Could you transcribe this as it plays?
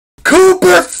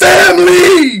We're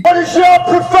family! What is your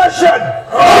profession?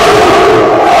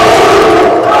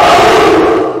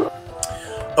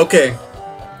 Okay.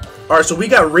 Alright, so we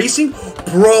got racing.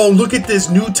 Bro, look at this,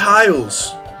 new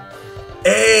tiles.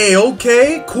 Hey,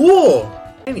 okay, cool.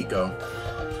 There you go.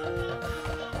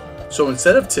 So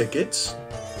instead of tickets,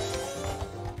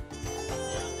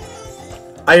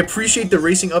 I appreciate the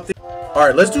racing update.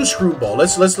 Alright, let's do screwball.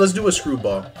 Let's do a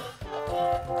screwball.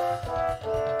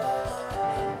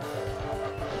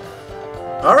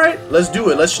 Alright, let's do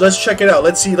it. Let's check it out.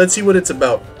 Let's see what it's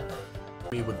about.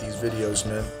 Me with these videos,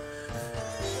 man.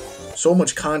 So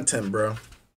much content, bro.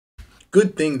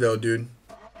 Good thing though, dude.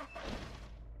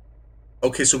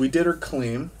 Okay, so we did our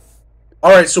claim.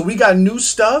 Alright, so we got new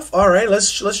stuff. Alright,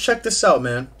 let's check this out,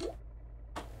 man.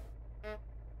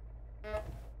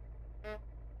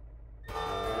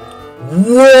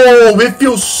 Whoa, it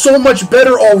feels so much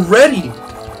better already.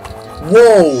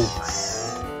 Whoa.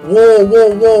 Whoa,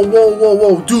 whoa, whoa, whoa, whoa,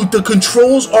 whoa. Dude, the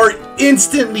controls are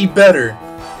instantly better.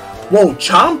 Whoa,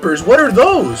 chompers, what are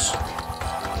those?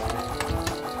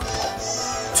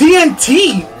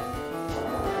 TNT?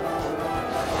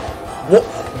 What?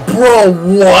 Bro,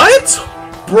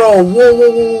 what? Bro, whoa,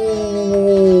 whoa, whoa,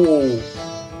 whoa.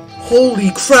 Holy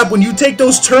crap, when you take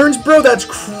those turns, bro, that's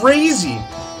crazy.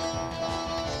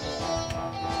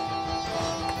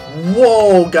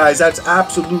 Whoa, guys, that's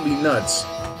absolutely nuts.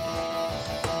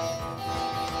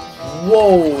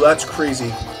 Whoa, that's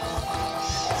crazy.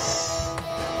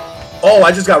 Oh,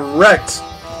 I just got wrecked.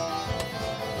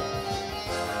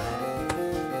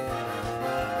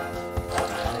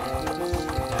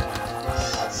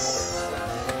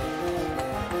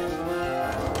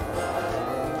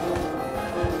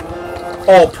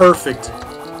 Oh, perfect.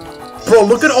 Bro,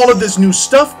 look at all of this new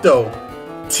stuff, though.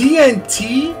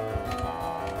 TNT?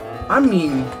 I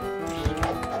mean...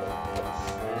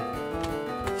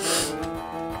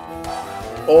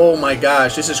 Oh my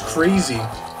gosh, this is crazy.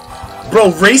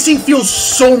 Bro, racing feels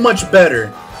so much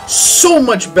better. So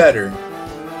much better.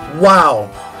 Wow.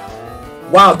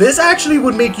 Wow, this actually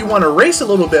would make you want to race a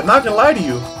little bit, I'm not gonna lie to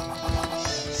you.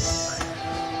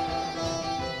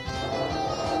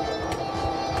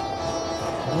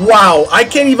 Wow, I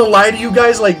can't even lie to you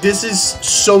guys, like, this is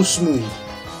so smooth.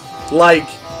 Like,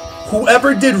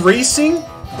 whoever did racing,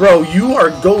 bro, you are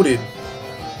goated.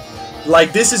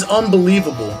 Like, this is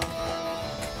unbelievable.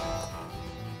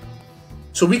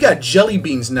 So we got jelly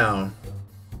beans now.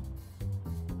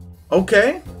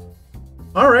 Okay.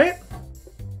 Alright.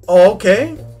 Oh,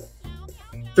 okay.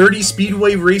 30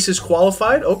 speedway races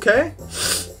qualified. Okay.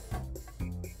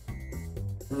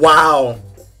 Wow.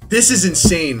 This is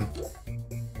insane.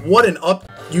 What an up.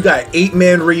 You got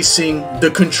 8-man racing. The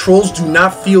controls do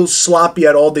not feel sloppy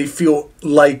at all. They feel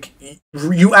like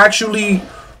you actually...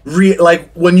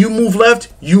 like, when you move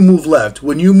left, you move left.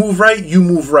 When you move right, you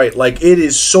move right. Like, it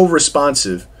is so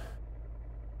responsive.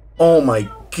 Oh my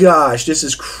gosh, this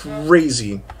is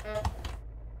crazy.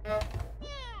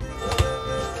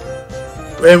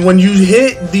 And when you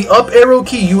hit the up arrow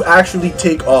key, you actually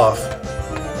take off.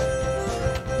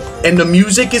 And the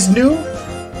music is new?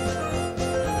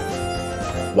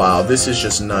 Wow, this is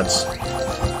just nuts.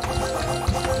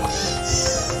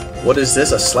 What is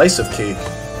this? A slice of cake.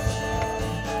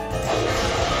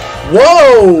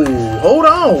 Whoa! Hold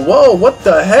on. Whoa, what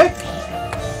the heck?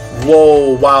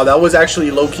 Whoa, wow, that was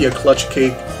actually low-key a clutch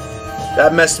cake.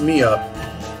 That messed me up.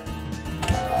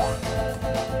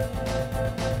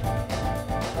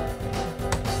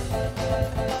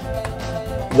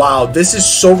 Wow, this is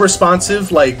so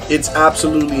responsive, like, it's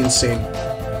absolutely insane.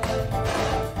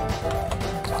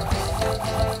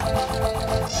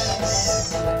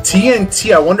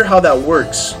 TNT, I wonder how that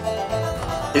works.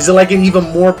 Is it like an even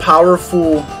more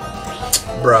powerful...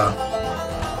 Bruh.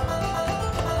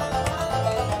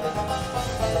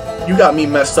 You got me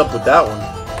messed up with that one.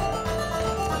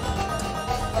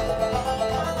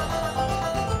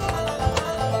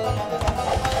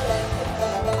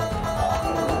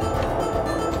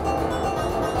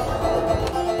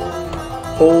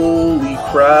 Holy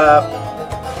crap.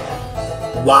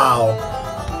 Wow.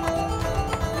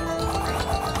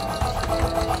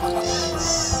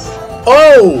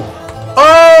 Oh!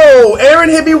 Oh! Aaron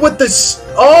hit me with this.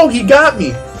 Oh, he got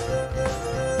me.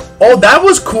 Oh, that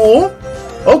was cool.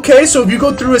 Okay, so if you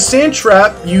go through a sand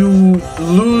trap, you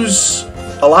lose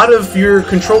a lot of your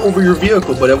control over your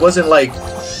vehicle, but it wasn't, like,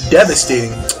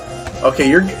 devastating. Okay,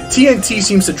 your TNT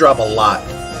seems to drop a lot.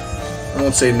 I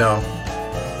won't say no.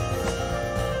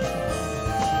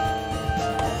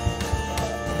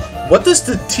 What does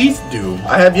the teeth do?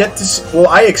 I have yet to see. Well,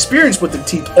 I experienced with the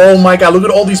teeth. Oh my god, look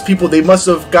at all these people. They must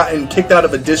have gotten kicked out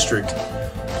of a district.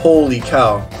 Holy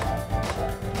cow.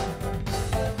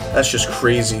 That's just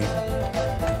crazy.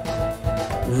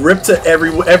 Rip to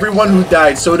everyone who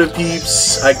died. Soda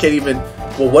Peeps. I can't even...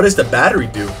 Well, what does the battery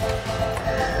do?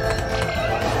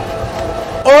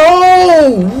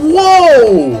 Oh!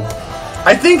 Whoa!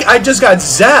 I think I just got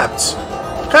zapped.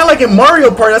 Kind of like in Mario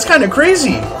Party. That's kind of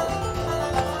crazy.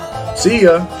 See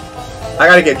ya. I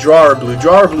gotta get Drawer Blue.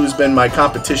 Drawer Blue's been my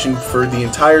competition for the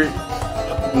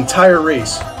entire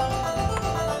race.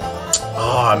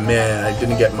 Oh man, I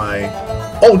didn't get my...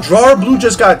 Oh, Drawer Blue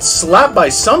just got slapped by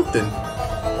something.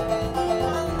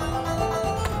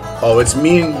 Oh, it's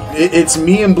me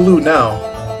and Blue now.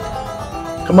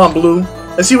 Come on, Blue.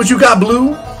 Let's see what you got,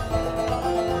 Blue.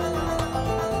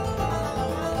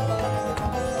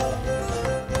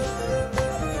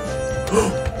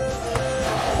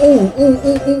 Ooh, ooh,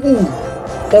 ooh, ooh, ooh.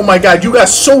 Oh my god, you got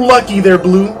so lucky there,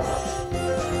 Blue.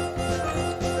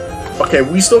 Okay,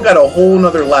 we still got a whole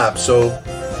nother lap, so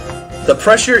the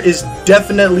pressure is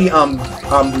definitely on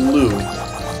Blue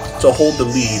to hold the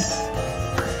lead.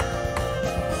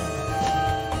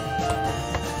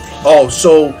 Oh,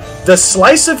 so the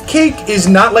slice of cake is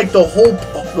not like the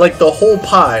whole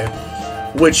pie,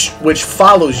 which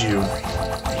follows you.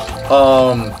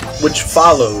 Which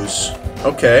follows.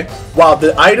 Okay. Wow,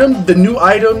 the new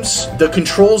items, the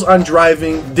controls on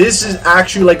driving, this is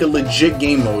actually like a legit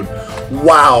game mode.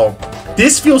 Wow.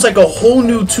 This feels like a whole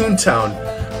new Toontown.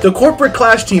 The Corporate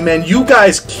Clash team, man, you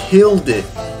guys killed it.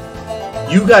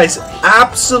 You guys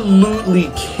absolutely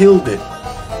killed it.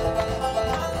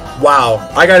 Wow.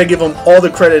 I gotta give them all the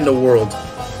credit in the world.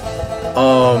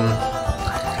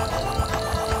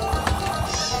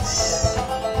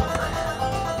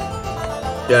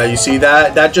 Yeah, you see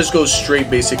that? That just goes straight,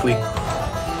 basically.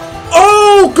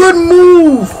 Oh, good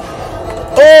move!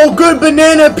 Oh, good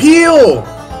banana peel!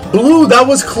 Blue, that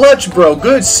was clutch, bro.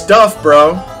 Good stuff,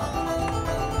 bro.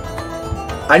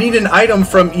 I need an item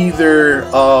from either,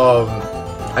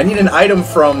 I need an item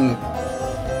from...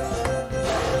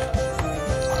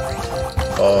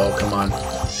 Oh, come on.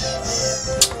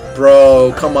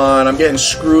 Bro, come on. I'm getting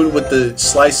screwed with the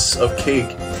slice of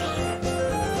cake.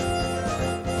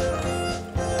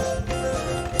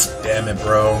 Damn it,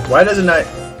 bro. Why doesn't I...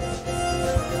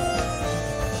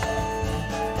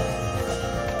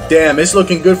 Damn, it's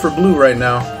looking good for Blue right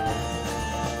now.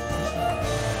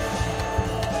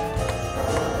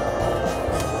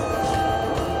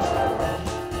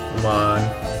 Come on.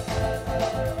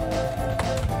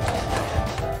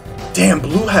 Damn,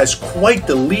 Blue has quite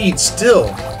the lead still.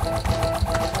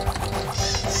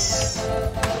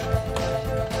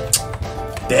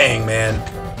 Dang, man.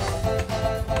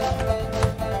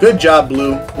 Good job,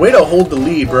 Blue. Way to hold the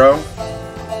lead, bro.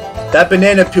 That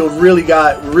banana peel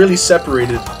really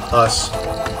separated us.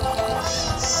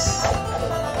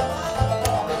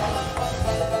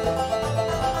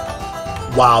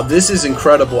 Wow, this is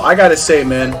incredible. I gotta say,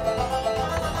 man.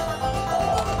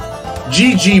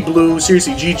 GG, Blue.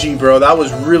 Seriously, GG, bro. That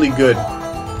was really good.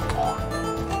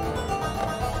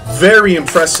 Very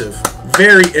impressive.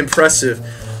 Very impressive.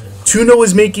 Tuno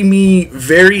is making me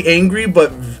very angry,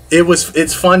 but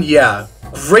it's fun. Yeah.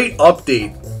 Great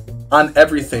update on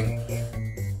everything.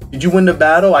 Did you win the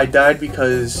battle? I died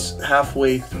because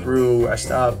halfway through I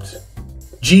stopped.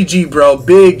 GG, bro.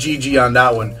 Big GG on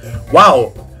that one.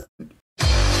 Wow.